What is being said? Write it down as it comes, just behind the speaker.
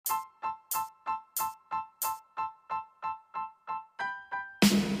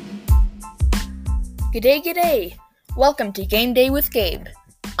G'day, g'day! Welcome to Game Day with Gabe.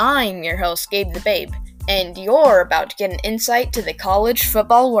 I'm your host, Gabe the Babe, and you're about to get an insight to the college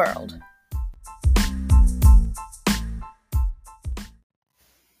football world.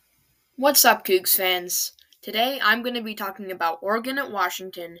 What's up, Cougs fans? Today I'm going to be talking about Oregon at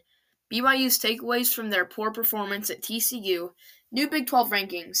Washington, BYU's takeaways from their poor performance at TCU, new Big 12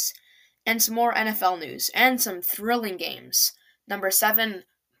 rankings, and some more NFL news, and some thrilling games. Number 7,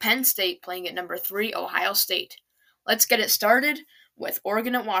 Penn State playing at number 3, Ohio State. Let's get it started with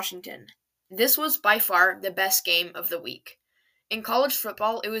Oregon at Washington. This was by far the best game of the week. In college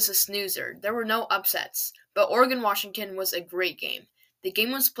football, it was a snoozer. There were no upsets, but Oregon-Washington was a great game. The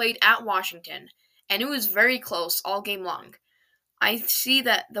game was played at Washington, and it was very close all game long. I see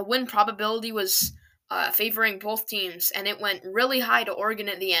that the win probability was favoring both teams, and it went really high to Oregon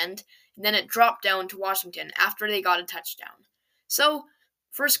at the end, and then it dropped down to Washington after they got a touchdown. So,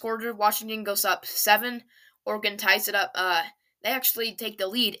 first quarter, Washington goes up 7. Oregon ties it up. They actually take the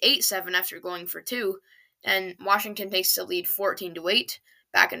lead 8-7 after going for 2, and Washington takes the lead 14-8.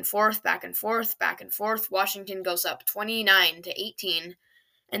 Back and forth, back and forth, back and forth. Washington goes up 29-18,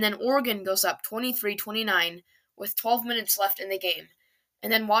 and then Oregon goes up 23-29 with 12 minutes left in the game.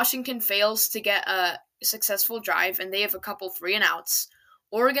 And then Washington fails to get a successful drive, and they have a couple 3-and-outs.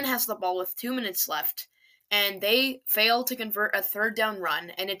 Oregon has the ball with 2 minutes left, and they fail to convert a third down run,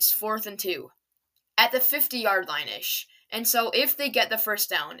 and it's 4th and 2 at the 50-yard line-ish. And so if they get the first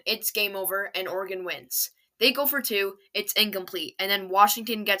down, it's game over, and Oregon wins. They go for 2, it's incomplete, and then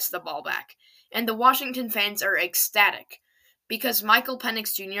Washington gets the ball back. And the Washington fans are ecstatic because Michael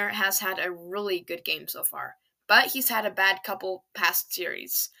Penix Jr. has had a really good game so far, but he's had a bad couple past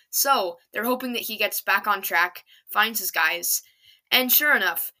series. So they're hoping that he gets back on track, finds his guys, and sure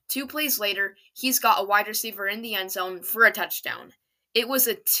enough, 2 plays later, he's got a wide receiver in the end zone for a touchdown. It was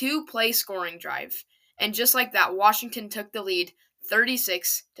a 2-play scoring drive, and just like that, Washington took the lead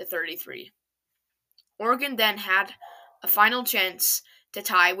 36-33. Oregon then had a final chance to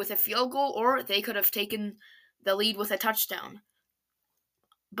tie with a field goal, or they could have taken the lead with a touchdown.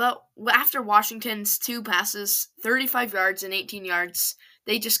 But after Washington's 2 passes, 35 yards and 18 yards,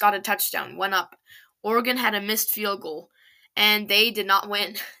 they just got a touchdown, went up. Oregon had a missed field goal, and they did not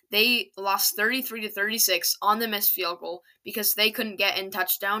win. They lost 33-36 on the missed field goal because they couldn't get in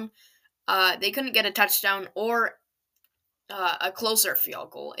touchdown. They couldn't get a touchdown or a closer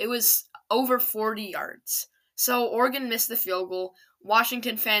field goal. It was over 40 yards. So Oregon missed the field goal.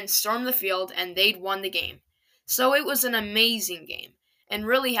 Washington fans stormed the field, and they'd won the game. So it was an amazing game, and a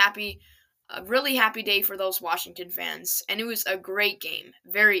really happy day for those Washington fans. And it was a great game,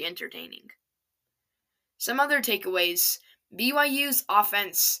 very entertaining. Some other takeaways: BYU's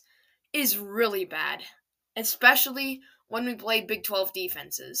offense is really bad, especially when we play Big 12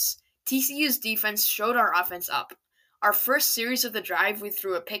 defenses. TCU's defense showed our offense up. Our first series of the drive, we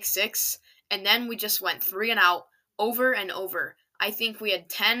threw a pick 6, and then we just went 3-and-out over and over. I think we had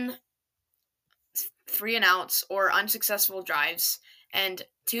 10 3-and-outs or unsuccessful drives and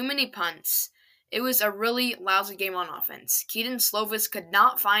too many punts. It was a really lousy game on offense. Keaton Slovis could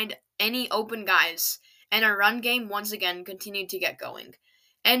not find any open guys, and our run game once again continued to get going.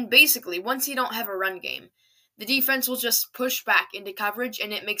 And basically, once you don't have a run game, the defense will just push back into coverage,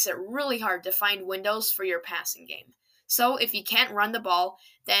 and it makes it really hard to find windows for your passing game. So if you can't run the ball,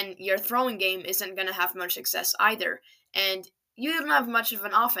 then your throwing game isn't going to have much success either, and you don't have much of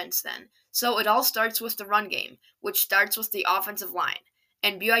an offense then. So it all starts with the run game, which starts with the offensive line.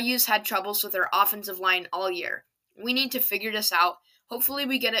 And BYU's had troubles with their offensive line all year. We need to figure this out. Hopefully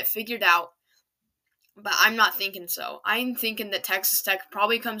we get it figured out, but I'm not thinking so. I'm thinking that Texas Tech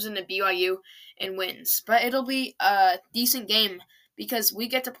probably comes into BYU and wins. But it'll be a decent game because we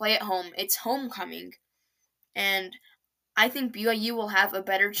get to play at home. It's homecoming, and I think BYU will have a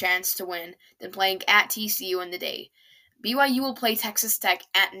better chance to win than playing at TCU in the day. BYU will play Texas Tech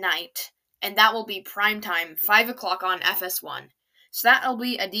at night, and that will be prime time, 5 o'clock on FS1. So that'll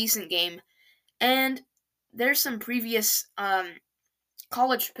be a decent game. And there's some previous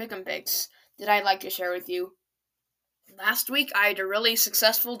college pick'em picks that I'd like to share with you. Last week, I had a really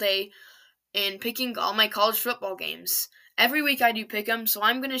successful day in picking all my college football games. Every week I do pick'em, so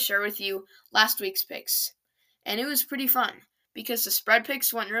I'm going to share with you last week's picks. And it was pretty fun because the spread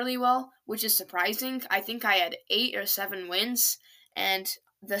picks went really well, which is surprising. I think I had 8 or 7 wins, and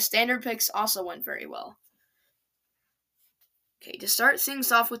the standard picks also went very well. Okay, to start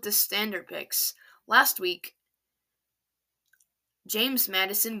things off with the standard picks, last week, James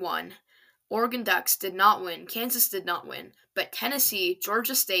Madison won. Oregon Ducks did not win. Kansas did not win. But Tennessee,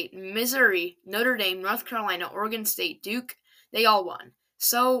 Georgia State, Missouri, Notre Dame, North Carolina, Oregon State, Duke, they all won.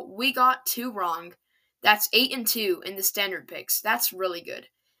 So we got 2 wrong. That's 8-2 in the standard picks. That's really good.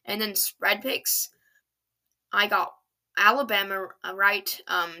 And then spread picks, I got Alabama right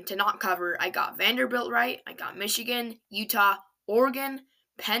to not cover. I got Vanderbilt right. I got Michigan, Utah, Oregon,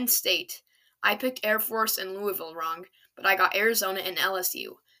 Penn State. I picked Air Force and Louisville wrong, but I got Arizona and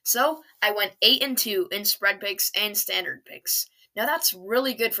LSU. So I went 8-2 in spread picks and standard picks. Now that's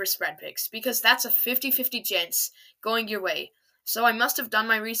really good for spread picks because that's a 50-50 chance going your way. So I must have done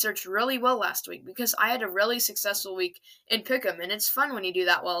my research really well last week because I had a really successful week in Pick'em, and it's fun when you do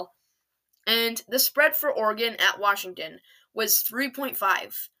that well. And the spread for Oregon at Washington was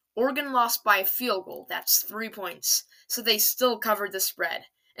 3.5. Oregon lost by a field goal. That's 3 points. So they still covered the spread.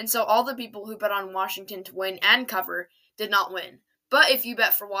 And so all the people who bet on Washington to win and cover did not win. But if you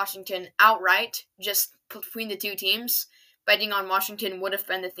bet for Washington outright, just between the two teams, betting on Washington would have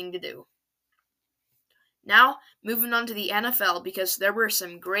been the thing to do. Now, moving on to the NFL because there were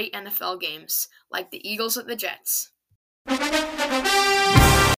some great NFL games, like the Eagles at the Jets.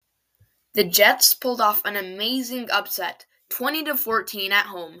 The Jets pulled off an amazing upset, 20-14 at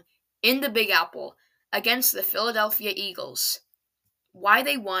home in the Big Apple against the Philadelphia Eagles. Why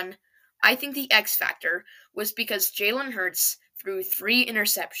they won, I think the X factor was because Jalen Hurts threw 3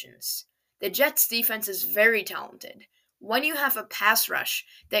 interceptions. The Jets defense is very talented. When you have a pass rush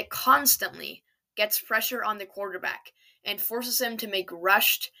that constantly gets pressure on the quarterback and forces him to make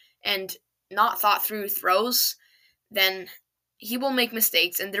rushed and not thought through throws, then he will make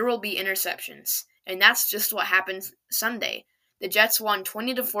mistakes and there will be interceptions. And that's just what happened Sunday. The Jets won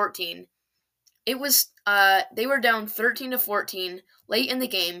 20-14. It was they were down 13-14 late in the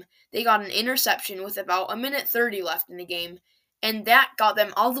game. They got an interception with about a minute 30 left in the game, and that got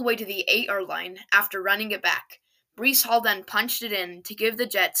them all the way to the 8-yard line after running it back. Breece Hall then punched it in to give the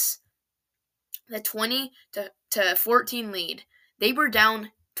Jets the 20-14 lead. They were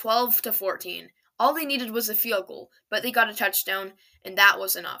down 12-14. All they needed was a field goal, but they got a touchdown, and that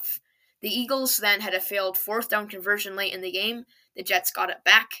was enough. The Eagles then had a failed 4th down conversion late in the game. The Jets got it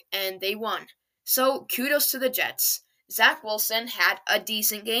back, and they won. So, kudos to the Jets. Zach Wilson had a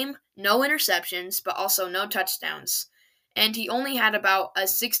decent game, no interceptions, but also no touchdowns. And he only had about a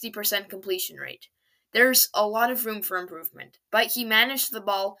 60% completion rate. There's a lot of room for improvement, but he managed the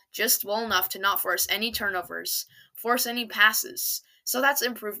ball just well enough to not force any turnovers, force any passes. So that's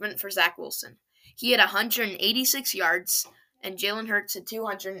improvement for Zach Wilson. He had 186 yards, and Jalen Hurts had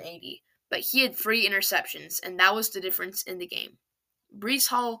 280, but he had 3 interceptions, and that was the difference in the game. Breece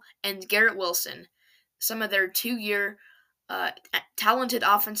Hall and Garrett Wilson, some of their 2-year talented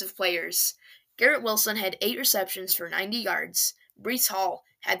offensive players. Garrett Wilson had 8 receptions for 90 yards. Breece Hall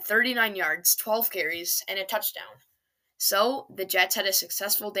had 39 yards, 12 carries, and a touchdown. So, the Jets had a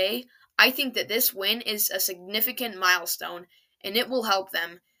successful day. I think that this win is a significant milestone, and it will help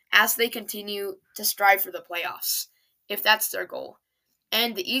them as they continue to strive for the playoffs, if that's their goal.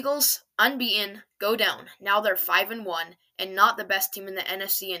 And the Eagles, unbeaten, go down. Now they're 5-1 and not the best team in the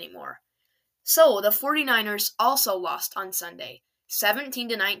NFC anymore. So, the 49ers also lost on Sunday,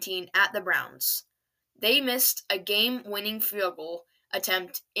 17-19 at the Browns. They missed a game-winning field goal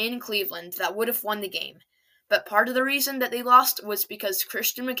attempt in Cleveland that would have won the game. But part of the reason that they lost was because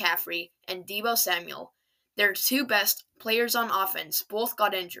Christian McCaffrey and Deebo Samuel, their 2 best players on offense, both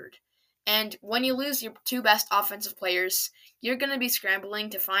got injured. And when you lose your 2 best offensive players, you're going to be scrambling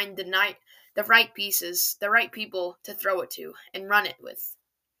to find the right pieces, the right people to throw it to and run it with.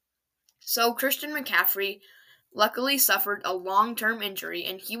 So Christian McCaffrey luckily suffered a long-term injury,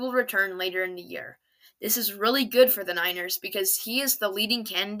 and he will return later in the year. This is really good for the Niners because he is the leading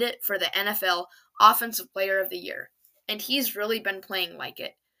candidate for the NFL Offensive Player of the Year, and he's really been playing like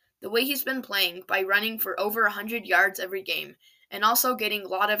it. The way he's been playing by running for over 100 yards every game and also getting a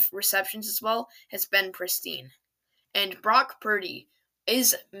lot of receptions as well has been pristine. And Brock Purdy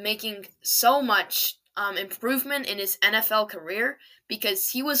is making so much improvement in his NFL career because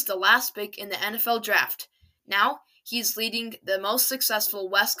he was the last pick in the NFL draft. Now, he's leading the most successful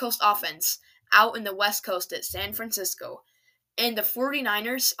West Coast offense out in the West Coast at San Francisco, and the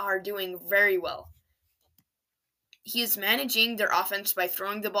 49ers are doing very well. He is managing their offense by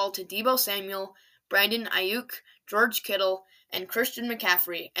throwing the ball to Deebo Samuel, Brandon Ayuk, George Kittle, and Christian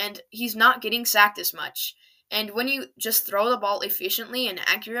McCaffrey, and he's not getting sacked as much. And when you just throw the ball efficiently and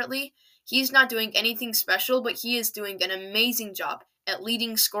accurately, he's not doing anything special, but he is doing an amazing job at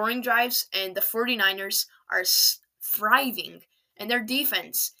leading scoring drives, and the 49ers are thriving, and their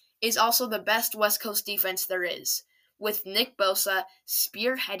defense is also the best West Coast defense there is, with Nick Bosa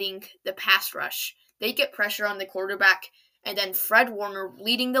spearheading the pass rush. They get pressure on the quarterback, and then Fred Warner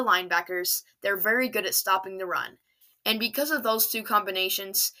leading the linebackers. They're very good at stopping the run. And because of those 2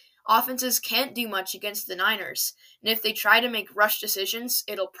 combinations, Offenses can't do much against the Niners, and if they try to make rush decisions,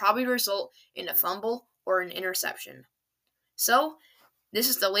 it'll probably result in a fumble or an interception. So, this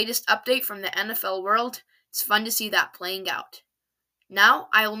is the latest update from the NFL world. It's fun to see that playing out. Now,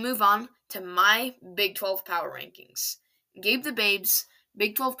 I will move on to my Big 12 Power Rankings. Gabe the Babe's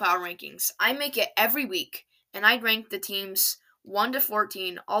Big 12 Power Rankings. I make it every week, and I rank the teams 1 to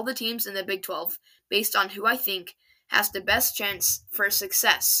 14, all the teams in the Big 12, based on who I think has the best chance for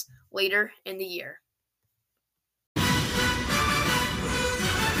success later in the year.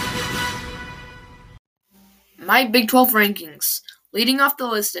 My Big 12 rankings. Leading off the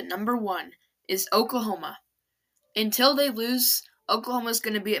list at number 1 is Oklahoma. Until they lose, Oklahoma's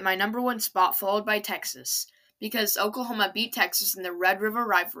going to be at my number 1 spot, followed by Texas, because Oklahoma beat Texas in the Red River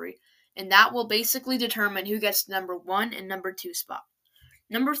rivalry, and that will basically determine who gets the number 1 and number 2 spot.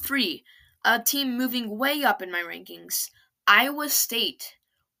 Number 3, a team moving way up in my rankings, Iowa State.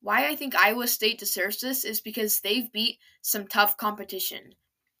 Why I think Iowa State deserves this is because they've beat some tough competition.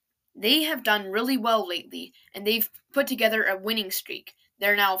 They have done really well lately, and they've put together a winning streak.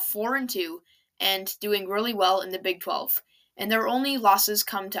 They're now 4-2 and doing really well in the Big 12. And their only losses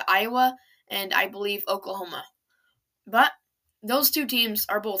come to Iowa and I believe Oklahoma. But those two teams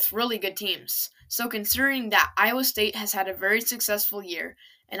are both really good teams. So considering that Iowa State has had a very successful year,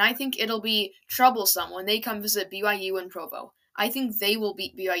 and I think it'll be troublesome when they come visit BYU in Provo. I think they will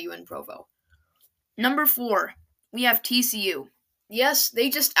beat BYU in Provo. Number 4, we have TCU. Yes, they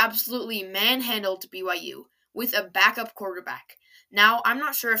just absolutely manhandled BYU with a backup quarterback. Now, I'm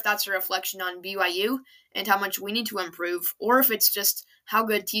not sure if that's a reflection on BYU and how much we need to improve, or if it's just how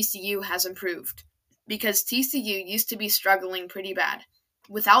good TCU has improved. Because TCU used to be struggling pretty bad.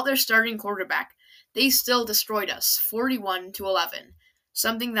 Without their starting quarterback, they still destroyed us 41-11.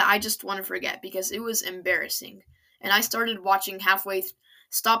 Something that I just want to forget because it was embarrassing. And I stopped watching halfway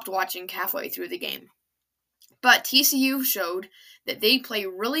through the game. But TCU showed that they play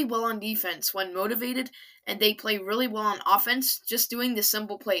really well on defense when motivated, and they play really well on offense just doing the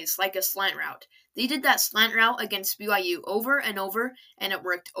simple plays like a slant route. They did that slant route against BYU over and over, and it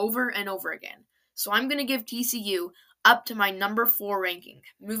worked over and over again. So I'm going to give TCU up to my number 4 ranking,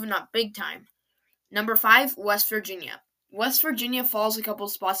 moving up big time. Number 5, West Virginia. West Virginia falls a couple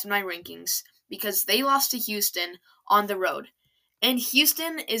spots in my rankings because they lost to Houston on the road. And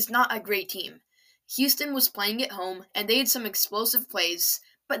Houston is not a great team. Houston was playing at home, and they had some explosive plays,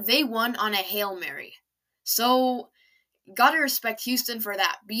 but they won on a Hail Mary. So, gotta respect Houston for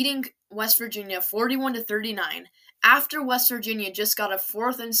that, beating West Virginia 41-39 after West Virginia just got a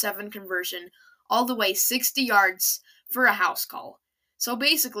 4th and 7 conversion all the way 60 yards for a house call. So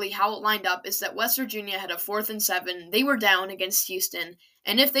basically how it lined up is that West Virginia had a 4th and 7, they were down against Houston,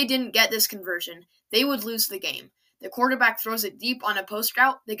 and if they didn't get this conversion, they would lose the game. The quarterback throws it deep on a post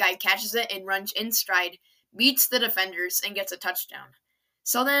route, the guy catches it and runs in stride, beats the defenders, and gets a touchdown.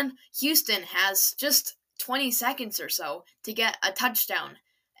 So then, Houston has just 20 seconds or so to get a touchdown,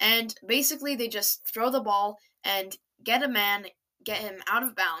 and basically they just throw the ball and get him out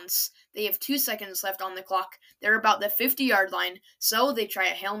of bounds. They have 2 seconds left on the clock. They're about the 50-yard line, so they try a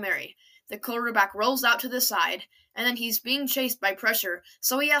Hail Mary. The quarterback rolls out to the side, and then he's being chased by pressure,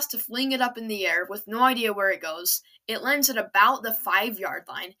 so he has to fling it up in the air with no idea where it goes. It lands at about the 5-yard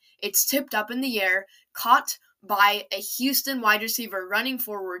line. It's tipped up in the air, caught by a Houston wide receiver running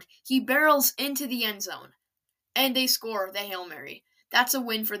forward. He barrels into the end zone, and they score the Hail Mary. That's a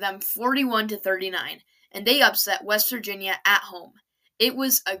win for them, 41-39, and they upset West Virginia at home. It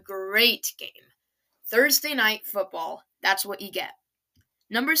was a great game. Thursday night football, that's what you get.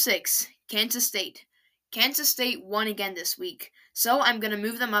 Number 6, Kansas State. Kansas State won again this week, so I'm going to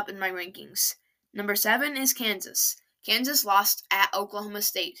move them up in my rankings. Number 7 is Kansas. Kansas lost at Oklahoma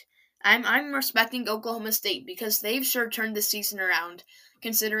State. I'm respecting Oklahoma State because they've sure turned the season around,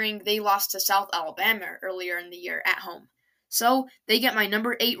 considering they lost to South Alabama earlier in the year at home. So they get my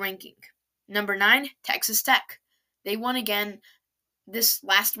number 8 ranking. Number 9, Texas Tech. They won again this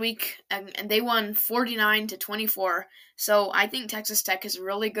last week, and they won 49-24. So I think Texas Tech is a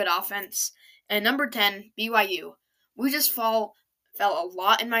really good offense. And number 10, BYU. We just fell a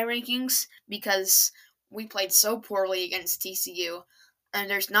lot in my rankings because we played so poorly against TCU, and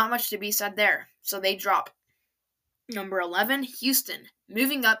there's not much to be said there. So they drop. Number 11, Houston,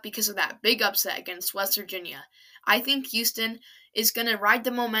 moving up because of that big upset against West Virginia. I think Houston is going to ride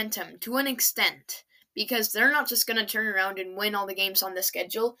the momentum to an extent because they're not just going to turn around and win all the games on the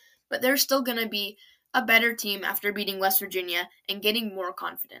schedule, but they're still going to be a better team after beating West Virginia and getting more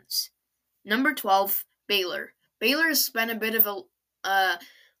confidence. Number 12, Baylor. Baylor has been a bit of a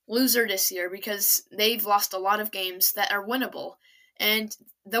loser this year because they've lost a lot of games that are winnable. And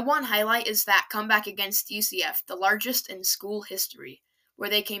the one highlight is that comeback against UCF, the largest in school history, where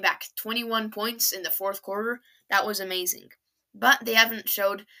they came back 21 points in the fourth quarter. That was amazing. But they haven't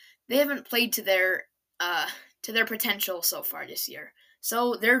played to their potential so far this year.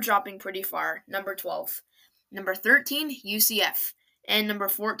 So they're dropping pretty far. Number 12. Number 13, UCF. And number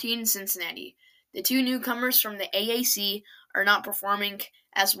 14, Cincinnati. The two newcomers from the AAC are not performing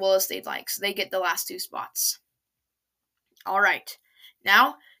as well as they'd like, so they get the last two spots. All right,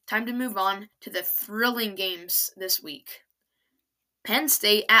 now time to move on to the thrilling games this week. Penn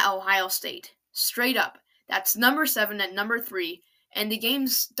State at Ohio State. Straight up. That's number 7 at number 3, and the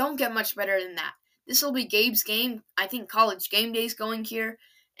games don't get much better than that. This will be Gabe's game. I think College Game Day's going here,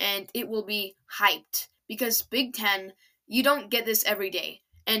 and it will be hyped because Big Ten, you don't get this every day,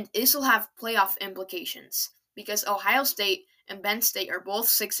 and this will have playoff implications because Ohio State and Penn State are both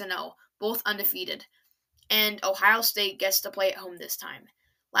 6-0, both undefeated, and Ohio State gets to play at home this time.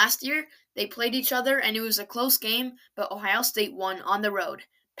 Last year, they played each other, and it was a close game, but Ohio State won on the road.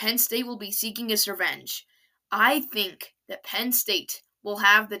 Penn State will be seeking its revenge. I think that Penn State will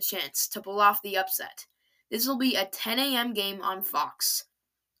have the chance to pull off the upset. This will be a 10 a.m. game on Fox.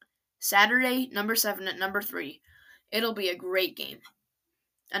 Saturday, number 7 at number 3. It'll be a great game.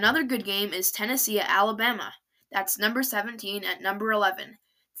 Another good game is Tennessee at Alabama. That's number 17 at number 11.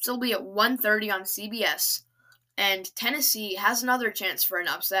 This will be at 1:30 on CBS. And Tennessee has another chance for an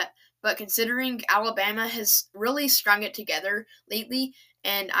upset, but considering Alabama has really strung it together lately,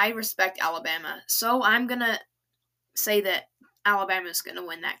 and I respect Alabama, so I'm going to say that Alabama's going to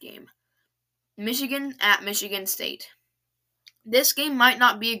win that game. Michigan at Michigan State. This game might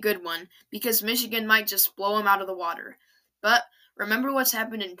not be a good one because Michigan might just blow them out of the water. But remember what's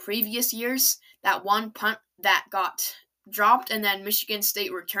happened in previous years? That one punt that got dropped and then Michigan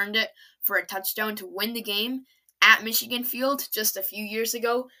State returned it for a touchdown to win the game at Michigan Field just a few years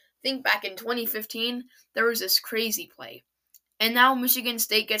ago. Think back in 2015, there was this crazy play. And now Michigan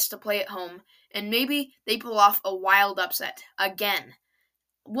State gets to play at home, and maybe they pull off a wild upset again.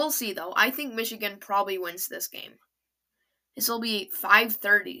 We'll see, though. I think Michigan probably wins this game. This will be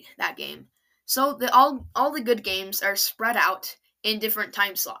 5:30, that game. So all the good games are spread out in different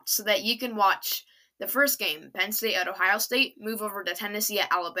time slots so that you can watch the first game, Penn State at Ohio State, move over to Tennessee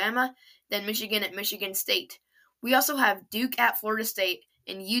at Alabama, then Michigan at Michigan State. We also have Duke at Florida State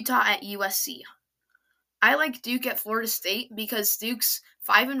and Utah at USC. I like Duke at Florida State because Duke's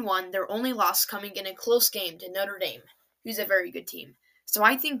 5-1, their only loss coming in a close game to Notre Dame, who's a very good team. So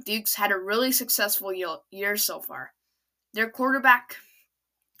I think Duke's had a really successful year so far. Their quarterback,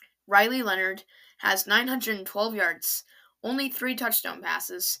 Riley Leonard, has 912 yards, only 3 touchdown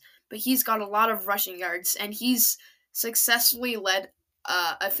passes, but he's got a lot of rushing yards, and he's successfully led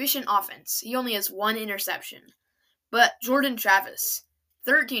efficient offense. He only has 1 interception. But Jordan Travis,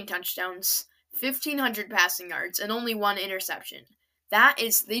 13 touchdowns, 1,500 passing yards, and only 1 interception. That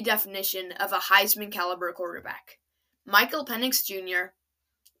is the definition of a Heisman caliber quarterback. Michael Penix Jr.,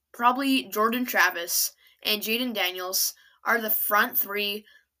 probably Jordan Travis, and Jaden Daniels are the front three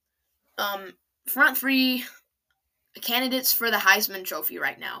candidates for the Heisman Trophy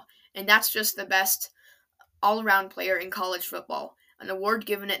right now. And that's just the best all-around player in college football, an award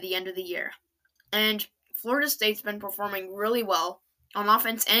given at the end of the year. And Florida State's been performing really well on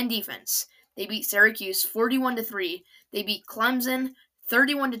offense and defense. They beat Syracuse 41-3. They beat Clemson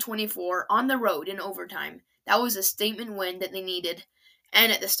 31-24 on the road in overtime. That was a statement win that they needed.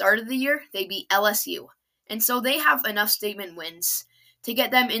 And at the start of the year, they beat LSU. And so they have enough statement wins to get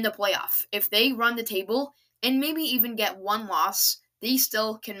them in the playoff. If they run the table and maybe even get 1 loss, they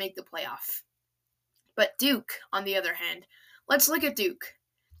still can make the playoff. But Duke, on the other hand, let's look at Duke.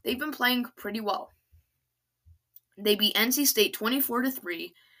 They've been playing pretty well. They beat NC State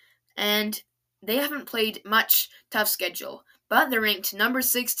 24-3, and they haven't played much tough schedule, but they're ranked number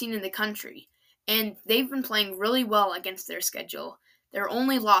 16 in the country, and they've been playing really well against their schedule. Their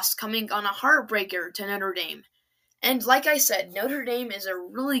only loss coming on a heartbreaker to Notre Dame. And like I said, Notre Dame is a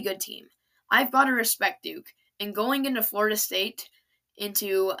really good team. I've got to respect Duke, and going into Florida State,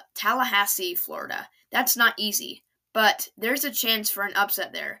 into Tallahassee, Florida, that's not easy, but there's a chance for an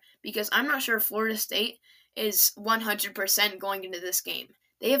upset there, because I'm not sure Florida State is 100% going into this game.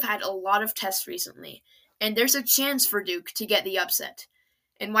 They have had a lot of tests recently, and there's a chance for Duke to get the upset.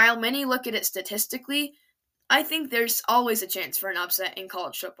 And while many look at it statistically, I think there's always a chance for an upset in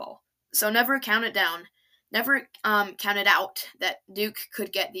college football. So never count it down. Never count it out that Duke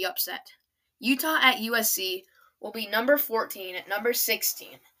could get the upset. Utah at USC will be number 14 at number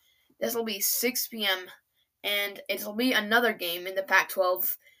 16. This will be 6 p.m., and it'll be another game in the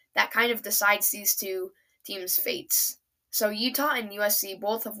Pac-12 that kind of decides these two teams' fates. So Utah and USC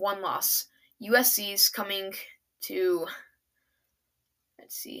both have one loss. USC's coming to,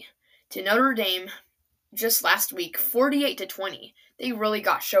 to Notre Dame just last week, 48-20. They really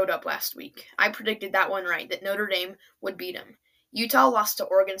got showed up last week. I predicted that one right, that Notre Dame would beat them. Utah lost to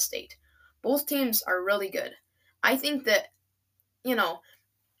Oregon State. Both teams are really good. I think that,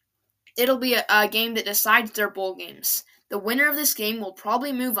 it'll be a game that decides their bowl games. The winner of this game will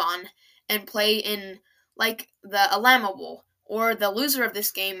probably move on and play in, like, the Alamo Bowl, or the loser of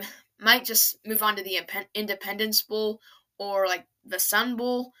this game might just move on to the Independence Bowl or, like, the Sun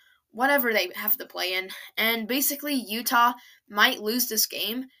Bowl, whatever they have to play in. And basically, Utah might lose this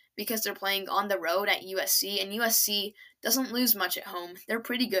game because they're playing on the road at USC, and USC doesn't lose much at home. They're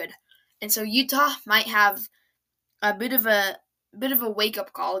pretty good. And so Utah might have a bit of a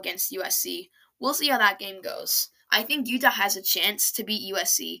wake-up call against USC. We'll see how that game goes. I think Utah has a chance to beat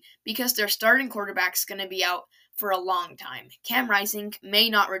USC because their starting quarterback's going to be out for a long time. Cam Rising may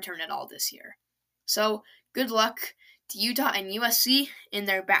not return at all this year. So, good luck to Utah and USC in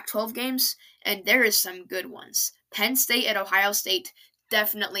their Pac-12 games, and there is some good ones. Penn State at Ohio State,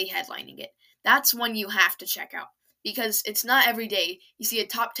 definitely headlining it. That's one you have to check out because it's not every day you see a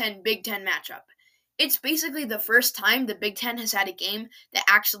top 10 Big Ten matchup. It's basically the first time the Big Ten has had a game that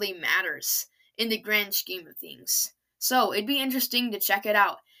actually matters in the grand scheme of things. So it'd be interesting to check it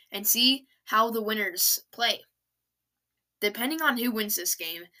out and see how the winners play. Depending on who wins this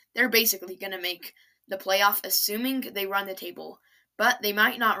game, they're basically going to make the playoff, assuming they run the table. But they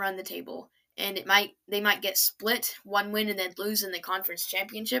might not run the table, and they might get split, one win and then lose in the conference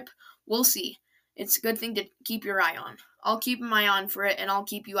championship. We'll see. It's a good thing to keep your eye on. I'll keep my eye on for it, and I'll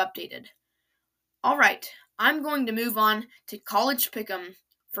keep you updated. All right, I'm going to move on to College Pick'em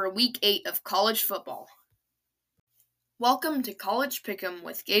for Week 8 of college football. Welcome to College Pick'em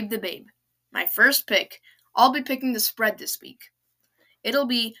with Gabe the Babe. My first pick, I'll be picking the spread this week. It'll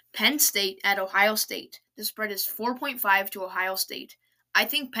be Penn State at Ohio State. The spread is 4.5 to Ohio State. I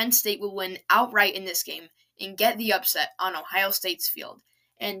think Penn State will win outright in this game and get the upset on Ohio State's field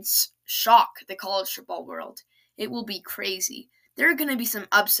and shock the college football world. It will be crazy. There are going to be some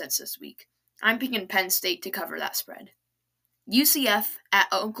upsets this week. I'm picking Penn State to cover that spread. UCF at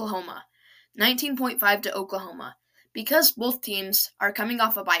Oklahoma, 19.5 to Oklahoma. Because both teams are coming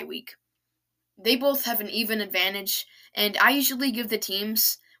off a bye week, they both have an even advantage, and I usually give the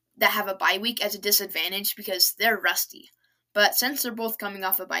teams that have a bye week as a disadvantage because they're rusty. But since they're both coming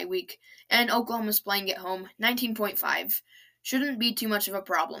off a bye week, and Oklahoma's playing at home, 19.5 shouldn't be too much of a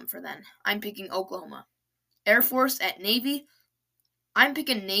problem for them. I'm picking Oklahoma. Air Force at Navy, I'm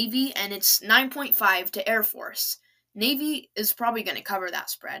picking Navy, and it's 9.5 to Air Force. Navy is probably going to cover that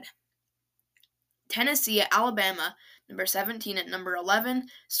spread. Tennessee at Alabama, number 17 at number 11.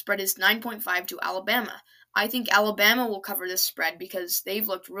 Spread is 9.5 to Alabama. I think Alabama will cover this spread because they've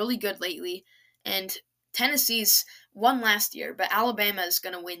looked really good lately, and Tennessee's won last year, but Alabama is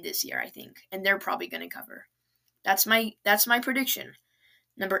going to win this year, I think, and they're probably going to cover. That's my prediction.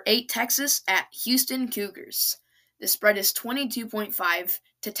 Number 8, Texas at Houston Cougars. The spread is 22.5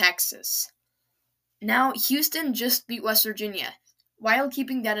 to Texas. Now, Houston just beat West Virginia. While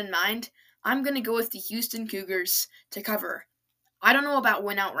keeping that in mind, I'm going to go with the Houston Cougars to cover. I don't know about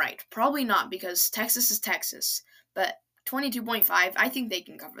win outright. Probably not because Texas is Texas. But 22.5, I think they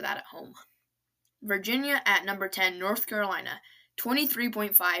can cover that at home. Virginia at number 10, North Carolina.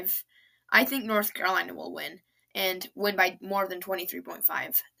 23.5. I think North Carolina will win and win by more than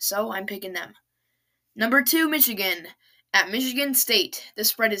 23.5. So I'm picking them. Number 2, Michigan. At Michigan State, the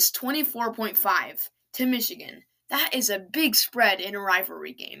spread is 24.5 to Michigan. That is a big spread in a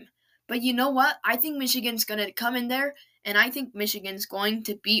rivalry game. But you know what? I think Michigan's going to come in there, and I think Michigan's going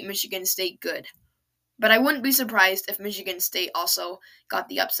to beat Michigan State good. But I wouldn't be surprised if Michigan State also got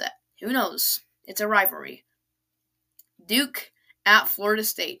the upset. Who knows? It's a rivalry. Duke at Florida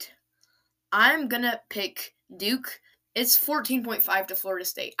State. I'm going to pick Duke. It's 14.5 to Florida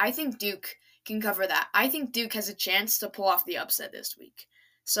State. I think Duke can cover that. I think Duke has a chance to pull off the upset this week.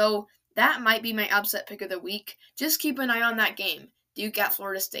 So that might be my upset pick of the week. Just keep an eye on that game. Duke at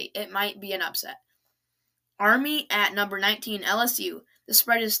Florida State. It might be an upset. Army at number 19, LSU. The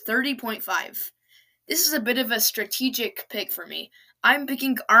spread is 30.5. This is a bit of a strategic pick for me. I'm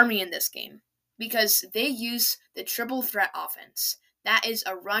picking Army in this game because they use the triple threat offense. That is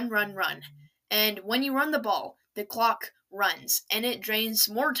a run, run, run. And when you run the ball, the clock runs, and it drains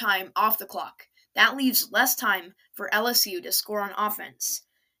more time off the clock. That leaves less time for LSU to score on offense,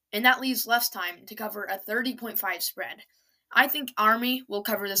 and that leaves less time to cover a 30.5 spread. I think Army will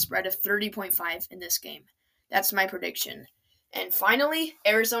cover the spread of 30.5 in this game. That's my prediction. And finally,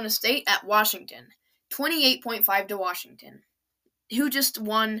 Arizona State at Washington. 28.5 to Washington, who just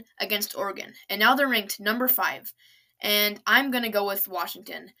won against Oregon, and now they're ranked number 5. And I'm going to go with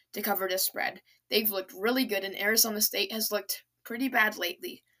Washington to cover this spread. They've looked really good, and Arizona State has looked pretty bad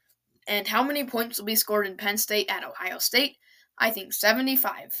lately. And how many points will be scored in Penn State at Ohio State? I think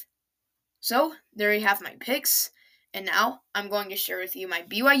 75. So, there you have my picks, and now I'm going to share with you my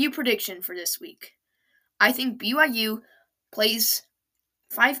BYU prediction for this week. I think BYU plays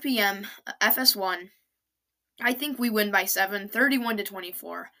 5 p.m. FS1. I think we win by 7,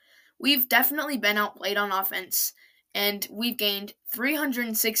 31-24. We've definitely been outplayed on offense, and we've gained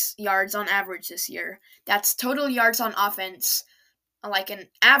 306 yards on average this year. That's total yards on offense, like an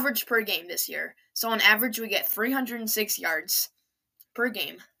average per game this year. So on average, we get 306 yards per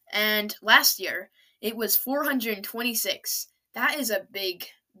game. And last year, it was 426. That is a big,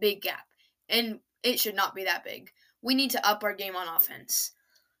 big gap. And it should not be that big. We need to up our game on offense.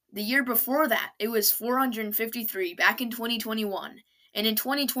 The year before that, it was 453 back in 2021. And in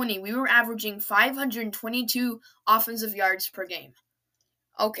 2020, we were averaging 522 offensive yards per game.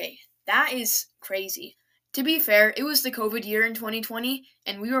 Okay, that is crazy. To be fair, it was the COVID year in 2020,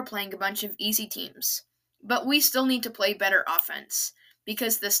 and we were playing a bunch of easy teams. But we still need to play better offense,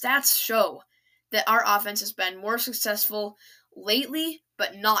 because the stats show that our offense has been more successful lately,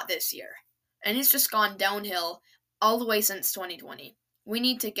 but not this year. And it's just gone downhill all the way since 2020. We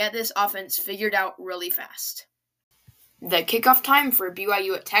need to get this offense figured out really fast. The kickoff time for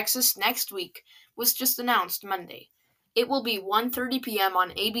BYU at Texas next week was just announced Monday. It will be 1:30 p.m.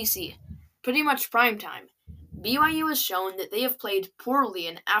 on ABC, pretty much prime time. BYU has shown that they have played poorly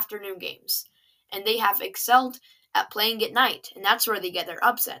in afternoon games, and they have excelled at playing at night, and that's where they get their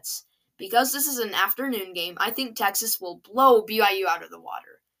upsets. Because this is an afternoon game, I think Texas will blow BYU out of the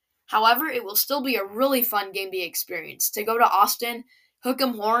water. However, it will still be a really fun game to experience, to go to Austin, hook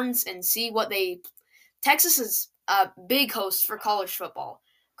 'em horns, and see what they... Texas is a big host for college football.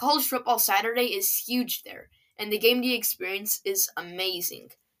 College football Saturday is huge there, and the game day experience is amazing.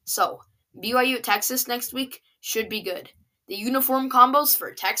 So, BYU at Texas next week should be good. The uniform combos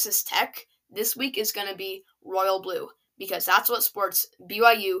for Texas Tech this week is going to be royal blue, because that's what sports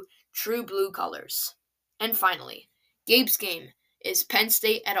BYU true blue colors. And finally, Gabe's game is Penn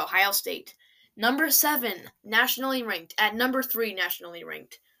State at Ohio State. Number 7 nationally ranked at number 3 nationally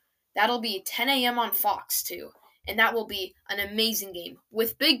ranked. That'll be 10 a.m. on Fox too. And that will be an amazing game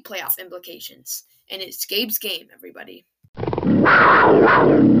with big playoff implications. And it's Gabe's game, everybody.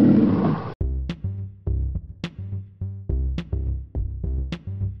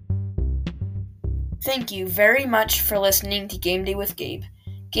 Thank you very much for listening to Game Day with Gabe.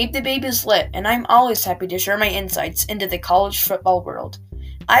 Gabe the Babe is lit, and I'm always happy to share my insights into the college football world.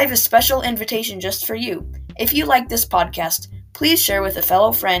 I have a special invitation just for you. If you like this podcast, please share with a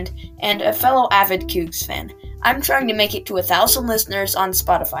fellow friend and a fellow avid Cougs fan. I'm trying to make it to 1,000 listeners on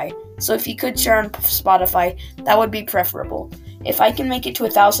Spotify, so if you could share on Spotify, that would be preferable. If I can make it to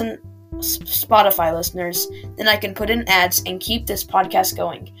 1,000 Spotify listeners, then I can put in ads and keep this podcast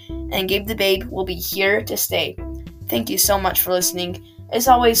going, and Gabe the Babe will be here to stay. Thank you so much for listening. As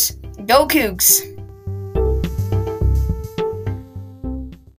always, go Cougs!